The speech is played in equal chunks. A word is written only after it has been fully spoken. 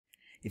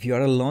If you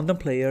are a London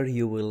player,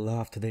 you will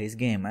love today's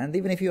game, and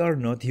even if you are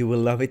not, you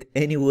will love it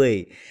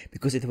anyway,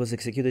 because it was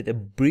executed a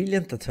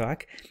brilliant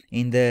attack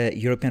in the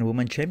European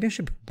Women's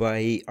Championship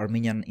by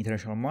Armenian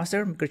international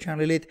master Christian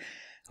Lilith,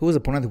 whose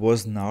opponent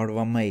was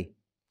Narva May.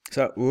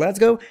 So let's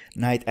go,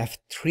 knight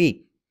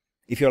f3.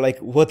 If you're like,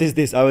 what is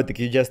this? I would think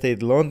you just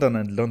stayed London,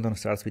 and London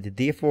starts with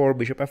d4,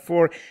 bishop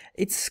f4.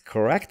 It's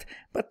correct,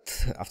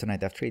 but after knight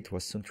f3, it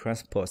was soon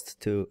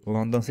transposed to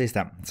London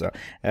system. So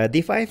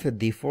d5,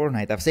 d4,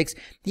 knight f6.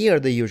 Here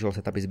the usual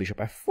setup is bishop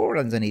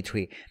f4 and then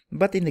e3.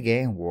 But in the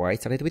game,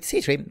 white started with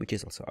c3, which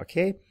is also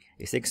okay.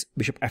 e6,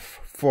 bishop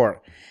f4.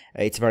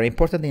 It's very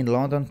important in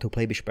London to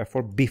play bishop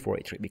f4 before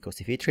e3, because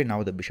if e3,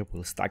 now the bishop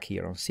will stack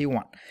here on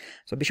c1.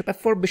 So bishop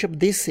f4, bishop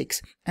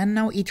d6, and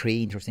now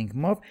e3, interesting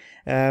move.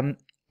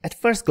 At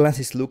first glance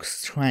it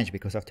looks strange,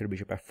 because after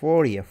bishop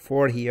f4,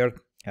 e4 here,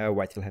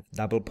 white will have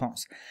double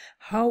pawns.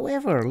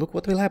 However, look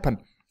what will happen.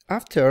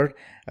 After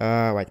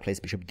white plays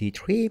bishop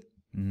d3,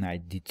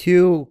 knight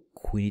d2,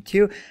 queen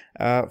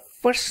e2,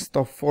 first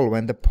of all,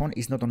 when the pawn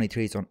is not on e3,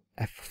 it's on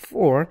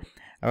f4,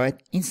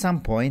 in some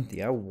point,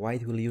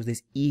 white will use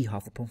this e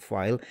half pawn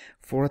file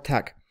for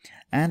attack.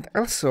 And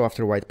also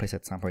after white plays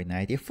at some point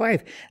knight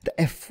e5, the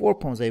f4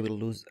 pawns they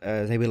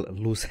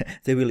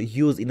will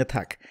use in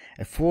attack.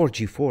 f4,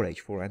 g4,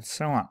 h4, and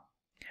so on.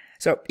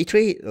 So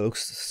e3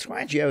 looks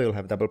strange. Yeah, we'll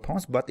have double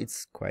pawns, but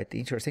it's quite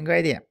interesting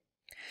idea.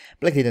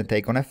 Black didn't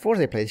take on f4.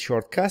 They played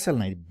short castle,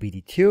 knight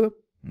bd2,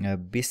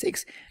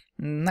 b6,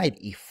 knight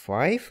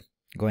e5.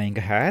 Going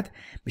ahead,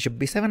 bishop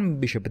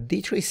b7, bishop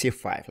d3,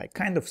 c5, like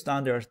kind of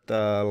standard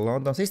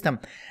London system.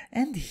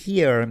 And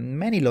here,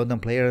 many London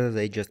players,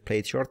 they just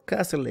played short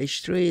castle,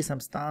 h3,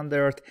 some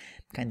standard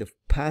kind of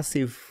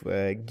passive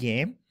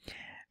game,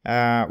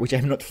 which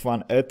I'm not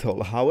fun at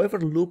all. However,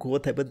 look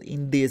what happened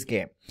in this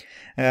game.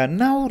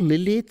 Now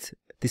Lilith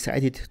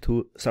decided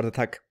to start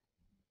attack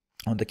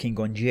on the king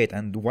on g8,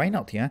 and why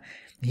not, yeah?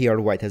 Here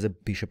white has a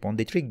bishop on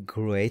d3,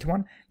 great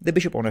one. The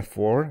bishop on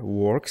f4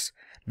 works.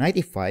 Knight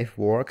e5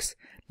 works,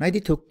 knight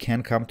d2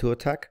 can come to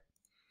attack,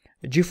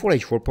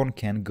 g4, h4 pawn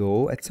can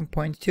go at some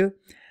point too,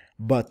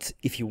 but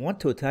if you want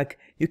to attack,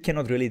 you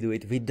cannot really do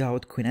it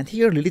without queen, and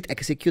here Lilith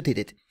executed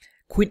it.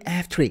 Queen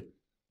f3,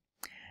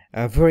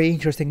 a very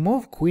interesting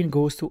move. Queen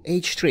goes to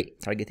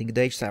h3, targeting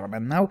the h7,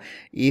 and now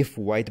if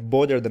white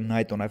bothered the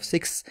knight on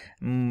f6,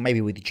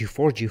 maybe with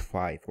g4,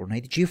 g5, or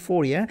knight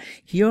g4, yeah,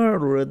 here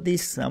already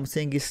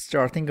something is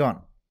starting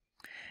on.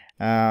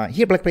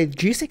 Here black played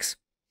g6,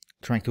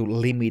 trying to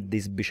limit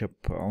this bishop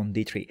on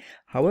d3.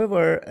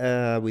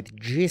 However, with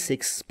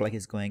g6, black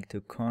is going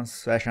to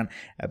concession,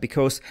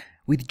 because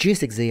with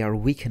g6 they are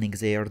weakening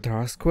their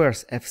dark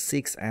squares,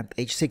 f6 and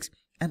h6.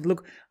 And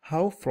look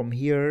how from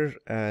here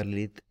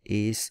Lilith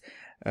is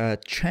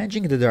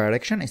changing the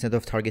direction. Instead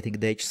of targeting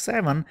the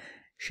h7,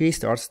 she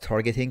starts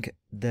targeting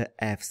the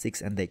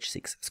f6 and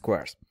h6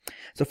 squares.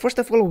 So first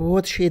of all,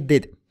 what she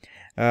did,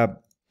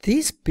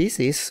 these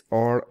pieces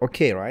are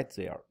okay, right?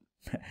 They are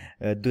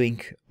doing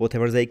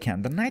whatever they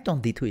can. The knight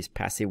on d2 is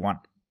passive one,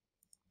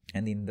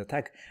 and in the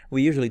attack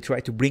we usually try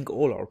to bring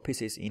all our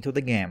pieces into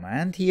the game,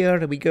 and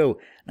here we go,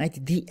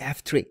 knight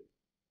df3.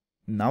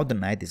 Now the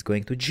knight is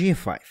going to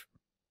g5.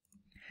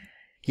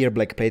 Here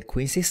black played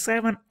queen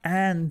c7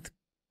 and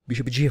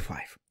bishop g5,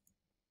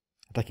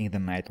 attacking the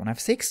knight on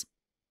f6,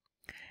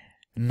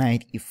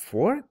 knight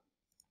e4,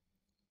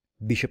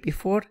 bishop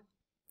e4,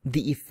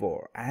 d4,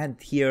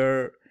 and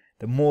here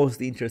the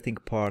most interesting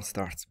part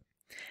starts.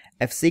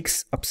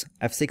 f6,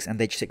 f6 and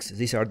h6,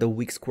 these are the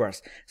weak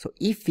squares. So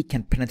if we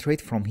can penetrate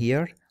from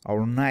here,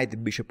 our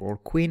knight, bishop or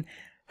queen,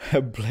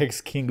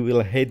 black's king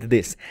will hate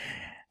this.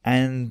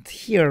 And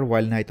here,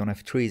 while knight on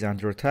f3 is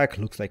under attack,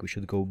 looks like we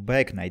should go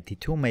back, knight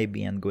d2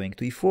 maybe, and going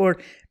to e4.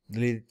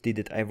 Lilith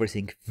did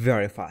everything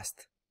very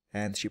fast.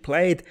 And she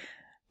played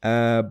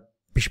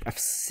bishop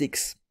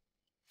f6.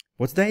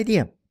 What's the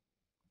idea?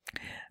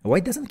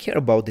 White doesn't care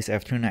about this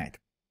f3 knight,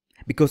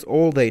 because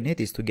all they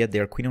need is to get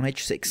their queen on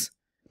h6.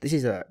 This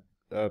is a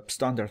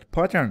standard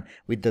pattern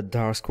with the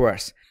dark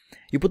squares.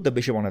 You put the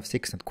bishop on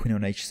f6 and queen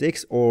on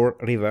h6, or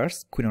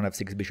reverse, queen on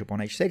f6, bishop on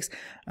h6,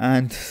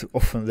 and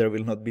often there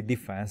will not be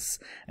defense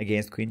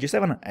against queen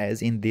g7,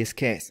 as in this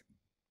case.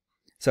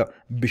 So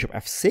bishop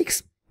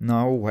f6,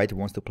 now white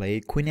wants to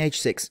play queen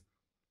h6.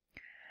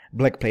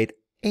 Black played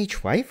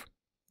h5,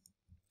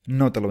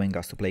 not allowing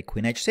us to play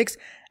queen h6,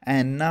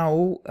 and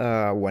now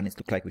when it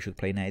looks like we should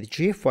play knight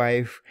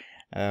g5,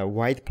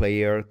 white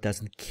player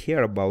doesn't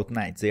care about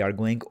knights. They are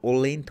going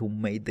all in to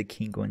mate the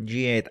king on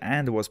g8,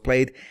 and was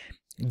played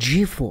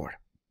g4.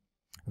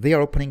 They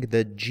are opening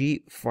the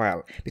g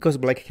file, because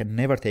black can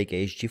never take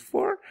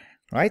hg4,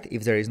 right?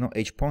 If there is no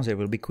h pawns, there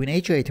will be queen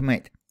h8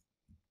 mate.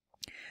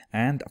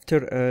 And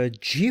after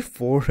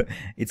g4,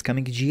 it's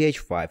coming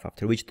gh5,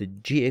 after which the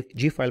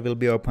g file will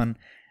be open.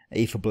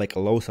 If black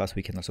allows us,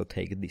 we can also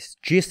take this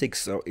g6,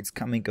 so it's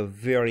coming a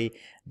very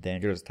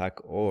dangerous attack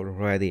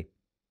already.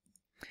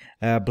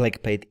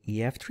 Black played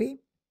ef3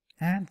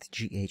 and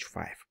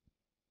gh5.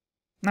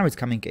 Now it's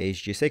coming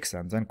hg6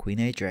 and then queen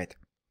h8.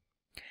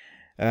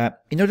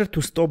 In order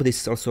to stop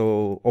this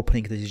also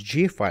opening this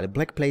g file,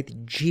 black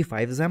played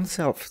g5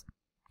 themselves,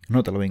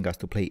 not allowing us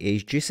to play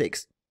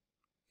hg6.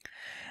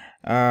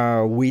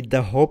 With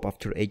the hope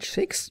after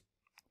h6,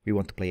 we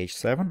want to play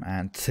h7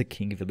 and the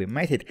king will be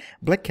mated.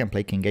 Black can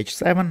play king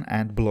h7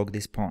 and block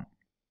this pawn.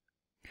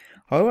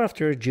 However,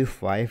 after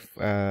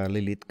g5,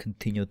 Lilith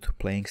continued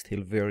playing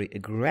still very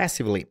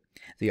aggressively.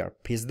 They are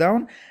pieced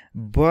down,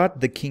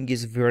 but the king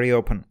is very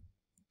open.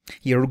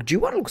 Here, rook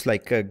g1 looks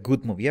like a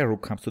good move. Yeah,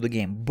 rook comes to the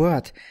game,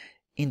 but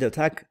in the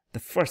attack, the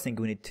first thing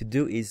we need to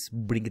do is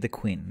bring the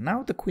queen.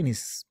 Now the queen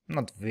is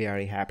not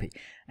very happy.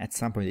 At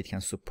some point it can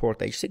support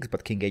h6,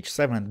 but king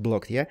h7 and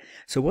blocked, yeah?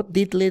 So what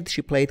did Lilith?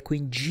 She played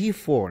queen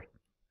g4.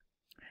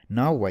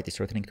 Now white is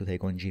threatening to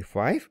take on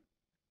g5.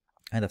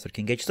 And after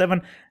king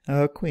h7,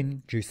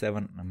 queen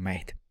g7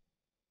 mate.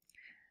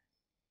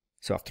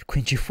 So after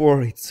queen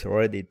g4, it's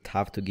already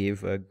tough to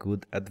give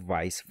good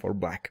advice for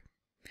black.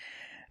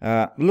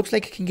 Looks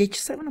like king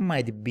h7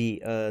 might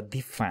be a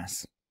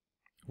defense.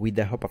 With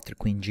the hope after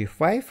queen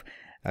g5,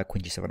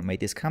 queen g7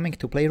 mate is coming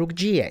to play rook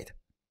g8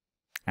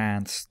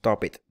 and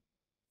stop it.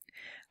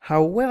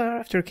 However,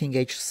 after king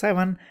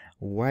h7,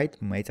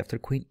 white mates after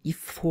queen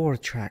e4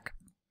 track.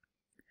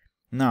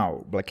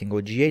 Now black can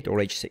go g8 or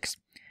h6.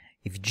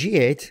 If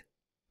g8,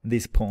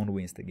 this pawn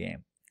wins the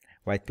game.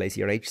 White plays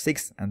here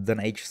h6 and then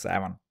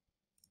h7.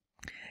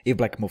 If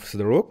black moves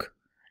the rook,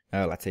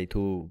 let's say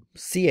to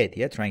c8,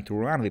 yeah, trying to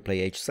run, we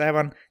play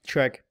h7,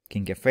 check,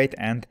 king f8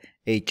 and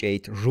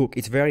h8 rook.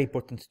 It's very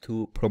important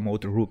to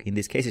promote rook. In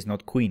this case, it's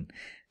not queen.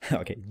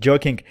 Okay,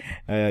 joking.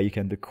 You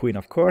can do queen,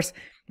 of course.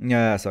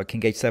 So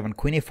king h7,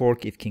 queen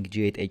e4, if king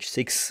g8,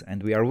 h6,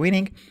 and we are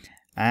winning.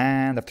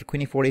 And after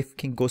queen e4, if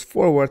king goes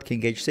forward,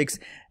 king h6,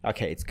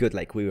 okay, it's good,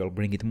 like we will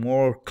bring it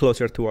more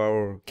closer to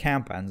our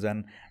camp, and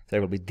then there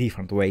will be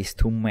different ways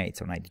to mate.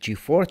 So knight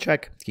g4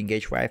 check, king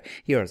h5,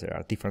 here there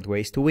are different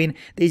ways to win.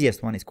 The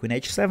easiest one is queen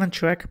h7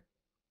 check,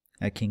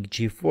 king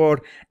g4,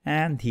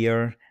 and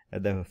here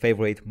the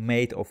favorite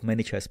mate of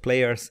many chess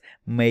players,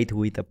 mate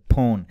with a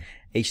pawn,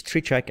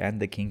 h3 check,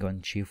 and the king on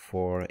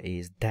g4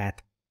 is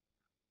dead.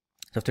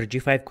 So after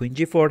g5, queen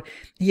g4,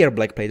 here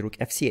black played rook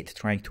fc8,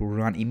 trying to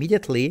run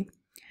immediately.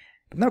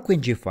 But now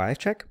queen g5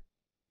 check,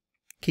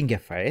 king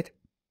f8.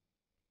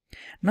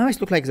 Now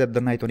it looks like that the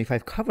knight on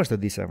e5 covers the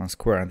d7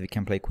 square, and we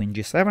can play queen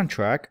g7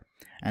 check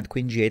and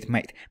queen g8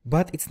 mate.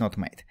 But it's not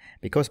mate,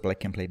 because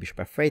black can play bishop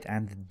f8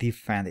 and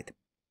defend it.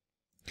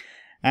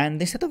 And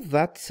instead of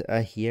that,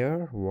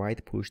 here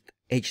white pushed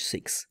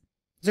h6.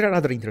 There are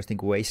other interesting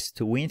ways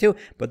to win too,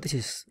 but this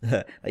is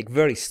like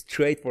very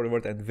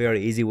straightforward and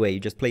very easy way. You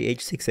just play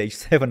h6,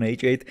 h7,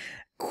 h8,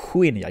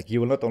 queen. Like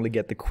you will not only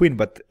get the queen,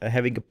 but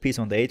having a piece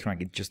on the 8th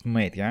rank, it's just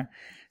mate, yeah?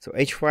 So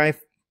h5,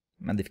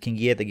 and if king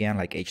e8 again,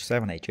 like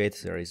h7,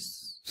 h8, there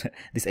is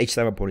this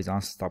h7 pawn is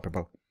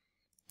unstoppable.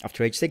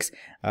 After h6,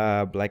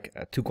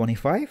 black took on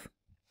e5,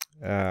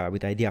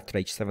 with the idea after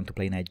h7 to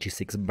play knight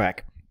g6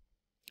 back.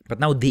 But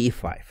now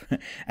d5,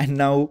 and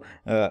now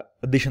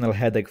additional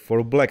headache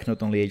for black.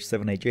 Not only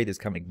h7, h8 is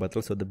coming, but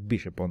also the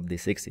bishop on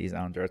d6 is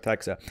under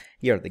attack. So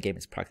here the game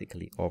is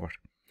practically over.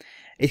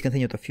 It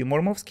continued a few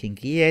more moves, king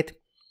e8,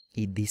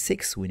 e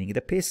d6, winning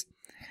the piece,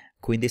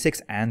 queen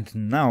d6, and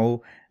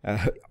now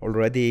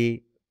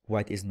already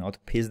white is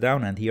not pieced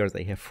down, and here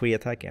they have free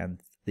attack,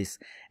 and this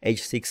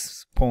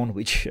h6 pawn,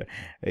 which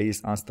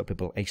is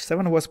unstoppable.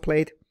 h7 was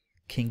played,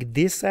 king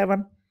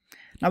d7.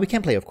 Now we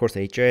can play, of course,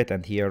 h8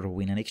 and here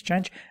win an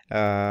exchange,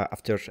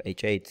 after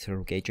h8,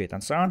 rook h8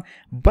 and so on,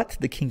 but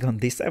the king on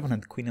d7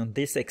 and queen on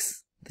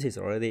d6, this is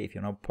already, if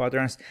you know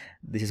patterns,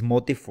 this is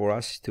motive for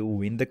us to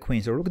win the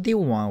queen. So rook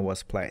d1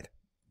 was played.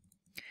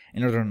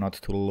 In order not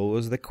to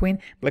lose the queen,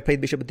 black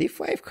played bishop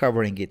d5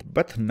 covering it,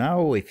 but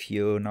now if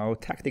you know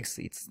tactics,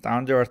 it's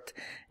standard,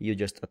 you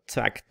just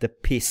attack the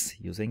piece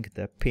using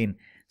the pin.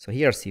 So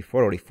here c4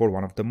 or e4,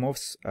 one of the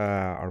moves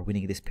are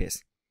winning this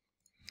piece.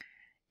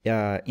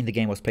 In the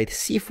game was played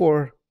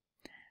c4,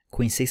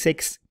 queen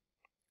c6,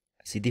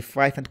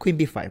 cd5 and queen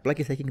b5. Black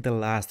is taking the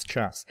last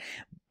chance,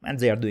 and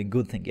they are doing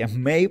good thing. Yeah,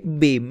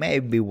 maybe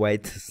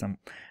white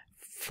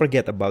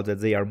forget about that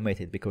they are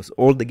mated, because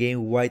all the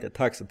game white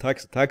attacks,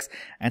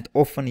 and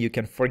often you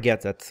can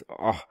forget that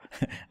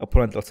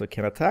opponent also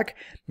can attack.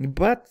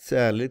 But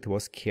Lilith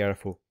was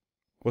careful.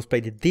 Was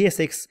played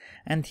d6,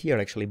 and here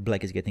actually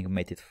black is getting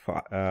mated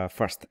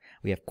first.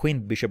 We have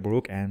queen, bishop,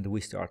 rook, and we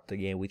start the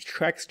game with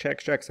checks,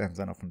 and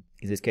then often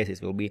in this case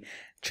it will be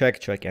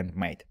check, and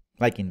mate,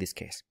 like in this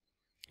case.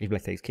 If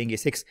black takes king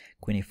e6,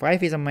 queen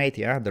e5 is a mate,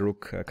 yeah, the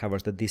rook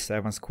covers the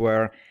d7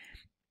 square.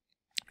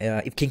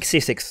 If king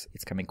c6,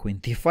 it's coming queen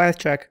d5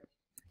 check,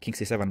 king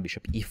c7,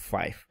 bishop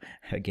e5,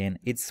 again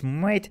it's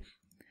mate.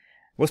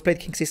 Was played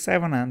king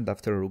c7, and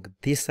after rook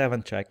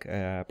d7 check,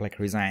 black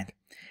resigned.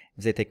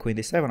 If they take queen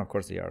d7, of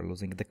course they are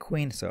losing the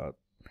queen, so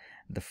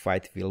the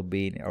fight will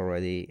be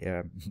already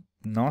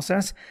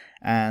nonsense.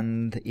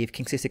 And if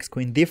king c6,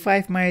 queen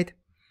d5 mate,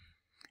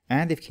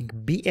 and if king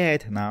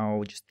b8,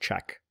 now just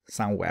check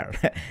somewhere,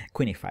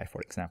 queen e5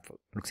 for example,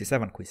 rook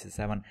c7, queen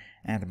c7,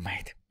 and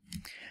mate.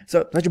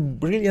 So such a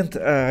brilliant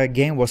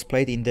game was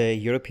played in the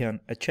European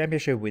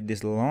Championship with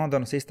this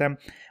London system,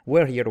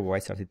 where here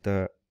white started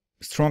a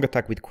strong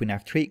attack with queen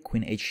f3,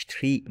 queen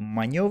h3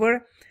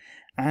 maneuver,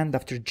 and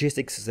after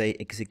g6 they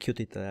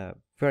executed a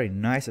very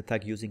nice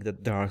attack using the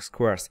dark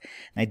squares.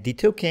 Knight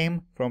d2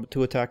 came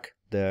to attack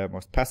the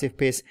most passive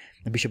piece,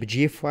 bishop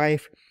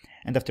g5,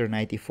 and after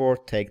knight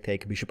e4,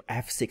 take, bishop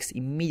f6,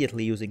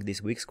 immediately using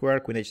this weak square,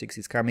 queen h6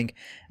 is coming,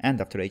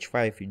 and after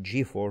h5,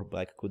 g4,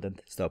 black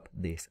couldn't stop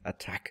this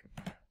attack.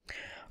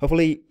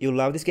 Hopefully you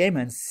love this game,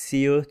 and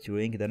see you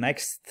during the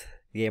next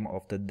game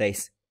of the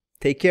days.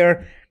 Take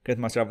care,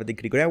 Grandmaster of the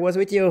Grigorian was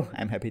with you.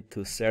 I'm happy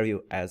to serve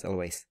you as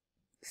always.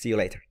 See you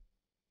later.